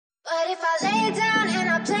But if I lay down and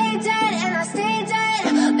I play dead and I stay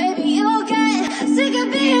dead, maybe you'll get sick of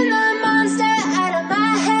being the monster out of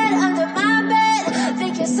my head, under my bed,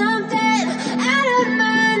 thinking something out of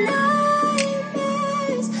my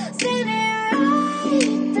nightmares, standing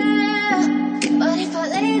right there. But if I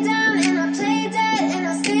lay down and I play dead and I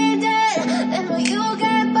stay dead, then will you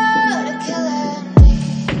get bored of killing me?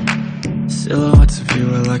 Silhouettes of you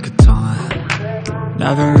are like a taunt.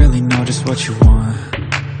 Never really know just what you want.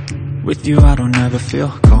 With you I don't ever feel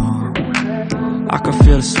calm. I can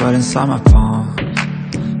feel the sweat inside my palms.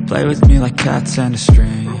 Play with me like cats and a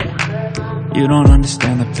string. You don't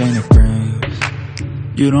understand the pain it brings.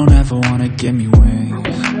 You don't ever wanna give me wings.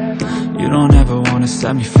 You don't ever wanna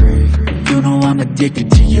set me free. You know I'm addicted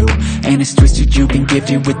to you, and it's twisted, you've been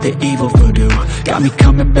gifted with the evil voodoo. Got me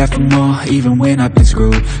coming back for more, even when I've been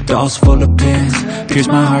screwed. Dolls full of pins, pierce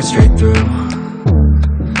my heart straight through.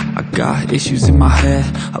 I got issues in my head,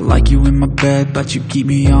 I like you in my bed, but you keep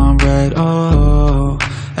me on red. Oh,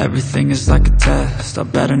 everything is like a test, I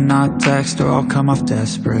better not text or I'll come off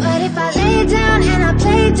desperate. But if I lay down and I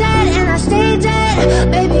play dead and I stay dead,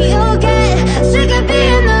 maybe you'll get sick of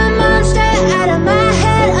being the monster out of my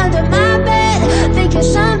head, under my bed, thinking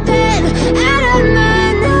something out of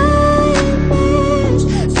my nightmares,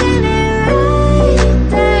 standing right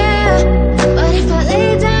there. But if I lay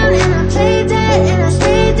down and I play dead and I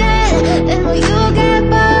stay dead, then will you get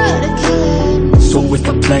bored of killing me? So if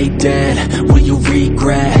I play dead, will you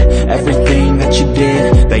regret everything that you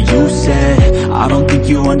did, that you said? I don't think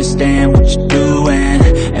you understand what you're doing,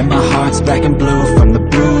 and my heart's black and blue from the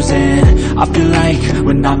bruising. I feel like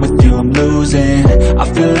when I'm with you I'm losing. I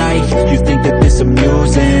feel like you think that this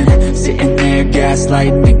amusing, sitting there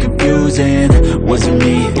gaslighting and confusing. Was it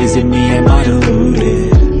me? Is it me? Am I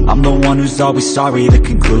deluded? I'm the one who's always sorry, the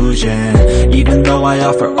conclusion, even though I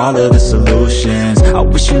offer all of the solutions. I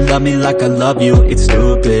wish you loved me like I love you, it's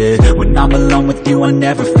stupid. When I'm alone with you I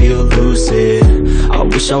never feel lucid. I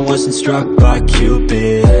wish I wasn't struck by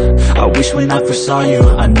Cupid. I wish when I first saw you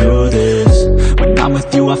I knew this. When I'm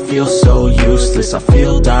with you I feel so useless, I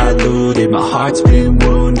feel diluted, my heart's been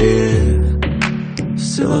wounded.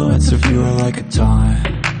 Silhouettes of you are like a taunt.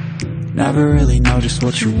 Never really know just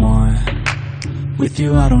what you want. With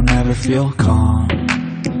you I don't ever feel calm.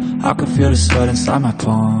 I can feel the sweat inside my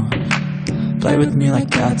palms. Play with me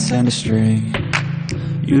like cats and a string.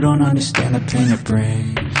 You don't understand the pain it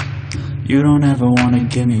brings. You don't ever wanna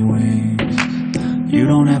give me wings. You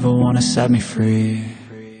don't ever wanna set me free.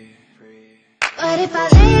 But if I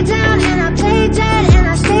lay down and I play dead and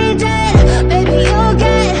I stay dead, maybe you'll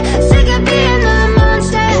get sick of being the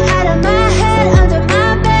monster out of my head, under my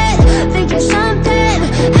bed, thinking something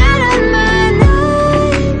out of my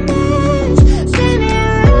nightmares,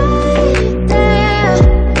 standing right there.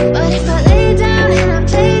 But if I lay down and I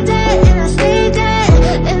play dead and I stay dead,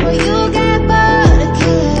 then will you get bored of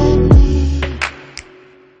killing me?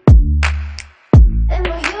 Then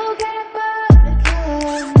will you get bored of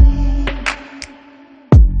killing me?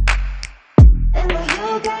 And will you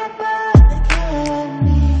get bored of killing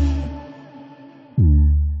me?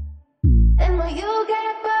 And will you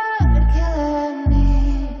get bored of killing me?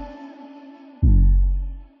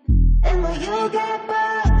 And will you get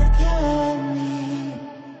bored of killing me?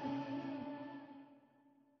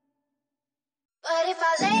 But if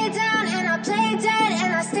I lay down and I play dead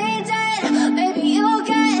and I stay dead, maybe you'll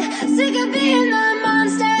get sick of being the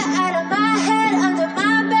monster out of my head, under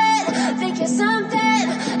my bed, thinking something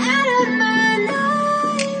out of my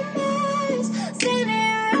nightmares,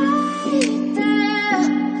 standing right there.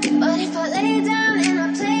 But if I lay down and I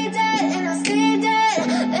play dead and I stay dead,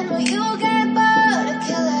 then will you get bored of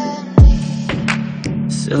killing me?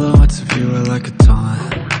 Silhouettes of you are like a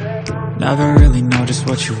taunt. Never really know just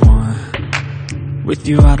what you want. With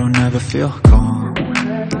you I don't ever feel calm.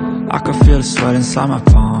 I can feel the sweat inside my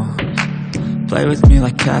palms. Play with me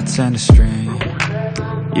like cats and a string.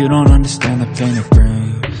 You don't understand the pain it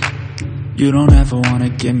brings. You don't ever wanna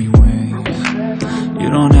give me wings. You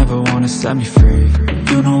don't ever wanna set me free.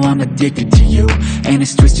 You know I'm addicted to you, and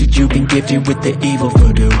it's twisted, you've been gifted with the evil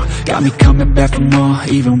voodoo. Got me coming back for more,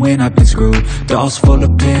 even when I've been screwed. Dolls full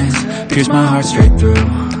of pins, pierce my heart straight through.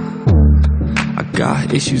 I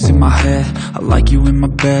got issues in my head, I like you in my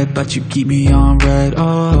bed, but you keep me on red.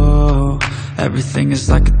 Oh, everything is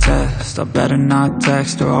like a test, I better not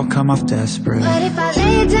text or I'll come off desperate. But if I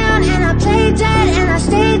lay down and I play dead and I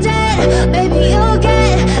stay dead, maybe you'll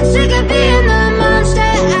get sick of being the monster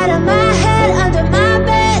out of my head, under my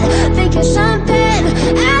bed, thinking something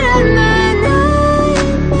out of my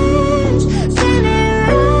nightmares, standing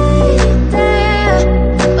right there.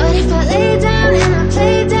 But if I lay down and I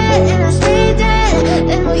play dead and I stay dead,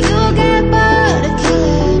 then will you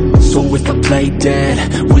play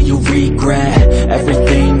dead? Will you regret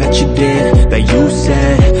everything that you did, that you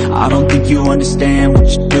said? I don't think you understand what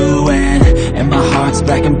you're doing, and my heart's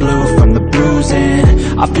black and blue from the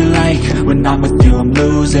bruising. I feel like when I'm with you I'm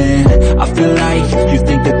losing. I feel like you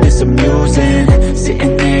think that this amusing,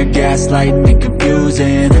 sitting there gaslighting and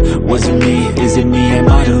confusing. Was it me? Is it me? Am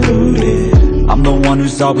I deluded? I'm the one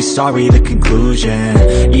who's always sorry, the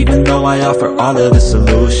conclusion, even though I offer all of the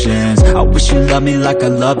solutions. I wish you loved me like I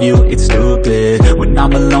love you, it's stupid. When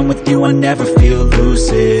I'm alone with you I never feel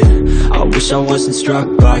lucid. I wish I wasn't struck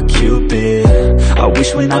by Cupid. I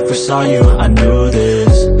wish when I first saw you I knew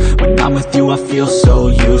this. When I'm with you I feel so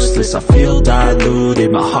useless, I feel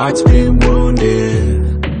diluted, my heart's been wounded.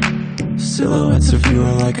 Silhouettes of you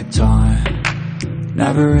are like a taunt,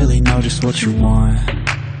 never really know just what you want.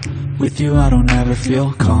 With you I don't ever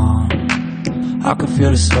feel calm, I can feel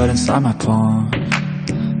the sweat inside my palm.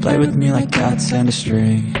 Play with me like cats and a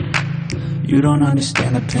string, you don't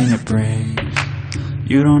understand the pain it brings.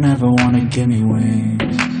 You don't ever wanna give me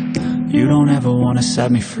wings, you don't ever wanna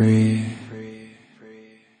set me free.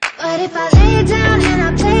 But if I lay down and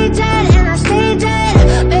I play dead and I stay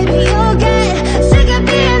dead, baby you'll get sick of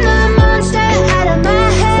being the monster out of my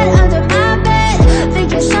head, under my bed,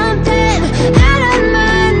 thinking something out of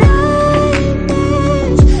my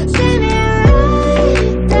nightmares. See me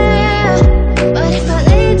right there. But if I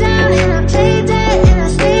lay down and I play dead and I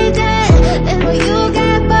stay dead, then will you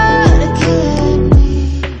get bored of killing me?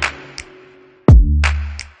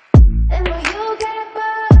 Then will you get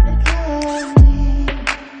bored of killing me?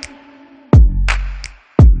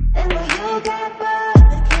 And will you get bored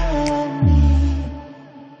of killing me?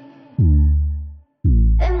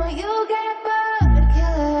 And will you get bored of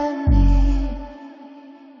killing me?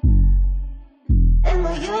 And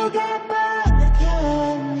will you get bored of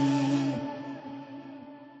killing me?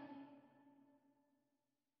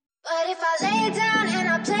 But if I lay down and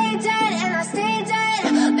I play dead and I stay dead,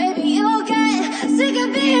 baby you'll get sick of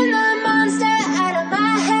being the monster out of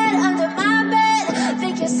my head, under my bed,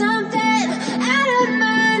 thinking something out of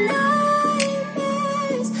my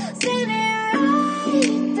nightmares. See me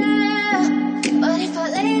right there. But if I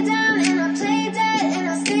lay down and I play dead and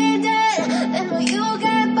I stay dead, then will you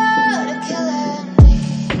get bored of killing me?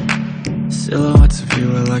 Silhouettes of you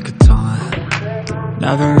are like a taunt,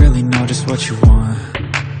 never really know just what you want.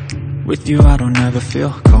 With you I don't ever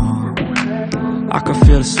feel calm, I can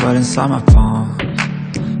feel the sweat inside my palm.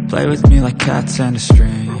 Play with me like cats and a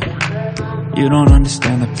string, you don't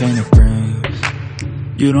understand the pain it brings.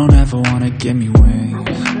 You don't ever wanna give me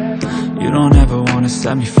wings, you don't ever wanna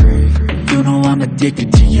set me free. You know I'm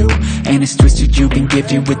addicted to you, and it's twisted, you've been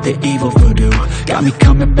gifted with the evil voodoo. Got me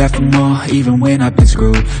coming back for more, even when I've been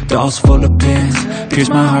screwed. Dolls full of pins, pierce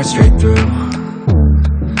my heart straight through.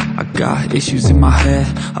 I got issues in my head,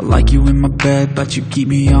 I like you in my bed, but you keep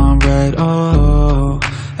me on red. Oh,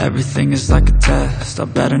 everything is like a test, I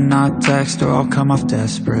better not text or I'll come off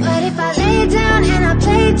desperate. But if I lay down and I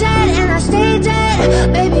play dead and I stay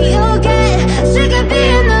dead, baby you'll get sick of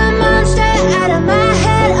being the monster out of my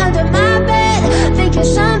head, under my bed, thinking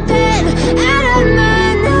something out of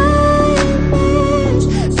my nightmares.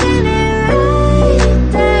 See me right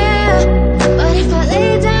there. But if I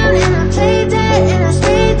lay down and I play dead and I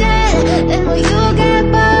stay dead, then will you get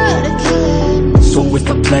bored of killing me? So if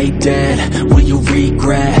I play dead, will you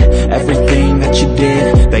regret everything that you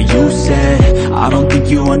did, that you said? I don't think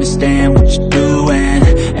you understand what you're doing,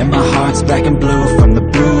 and my heart's black and blue from the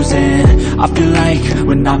bruising. I feel like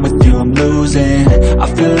when I'm with you I'm losing. I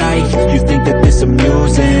feel like you think that this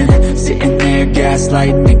amusing, sitting there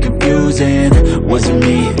gaslighting and confusing. Was it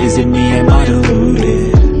me? Is it me? Am I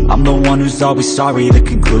deluded? I'm the one who's always sorry, the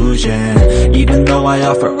conclusion, even though I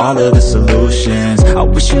offer all of the solutions. I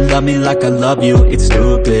wish you loved me like I love you, it's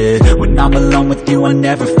stupid. When I'm alone with you I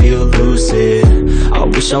never feel lucid. I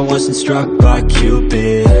wish I wasn't struck by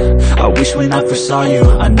Cupid. I wish when I first saw you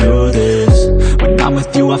I knew this. When I'm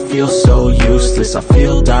with you I feel so useless, I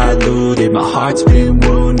feel diluted, my heart's been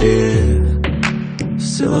wounded.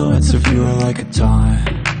 Silhouettes of you are like a taunt,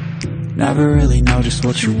 never really know just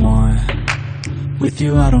what you want. With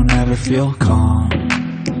you I don't ever feel calm,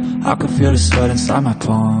 I can feel the sweat inside my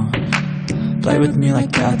palm. Play with me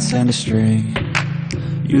like cats and a string,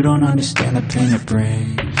 you don't understand the pain it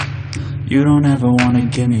brings. You don't ever wanna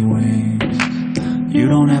give me wings, you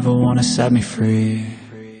don't ever wanna set me free.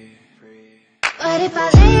 But if I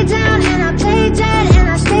lay down and I play dead and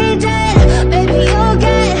I stay dead, baby you'll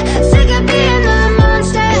get sick of being the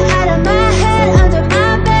monster out of my head, under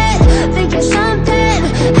my bed, thinking something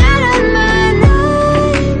out of my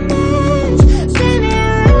nightmares. See me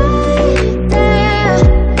right there.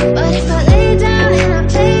 But if I lay down and I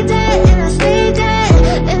play dead and I stay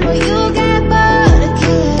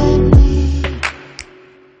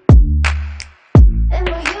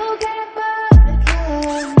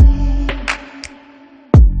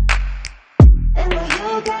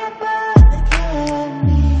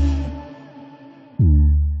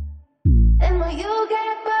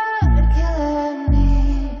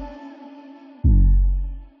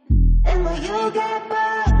got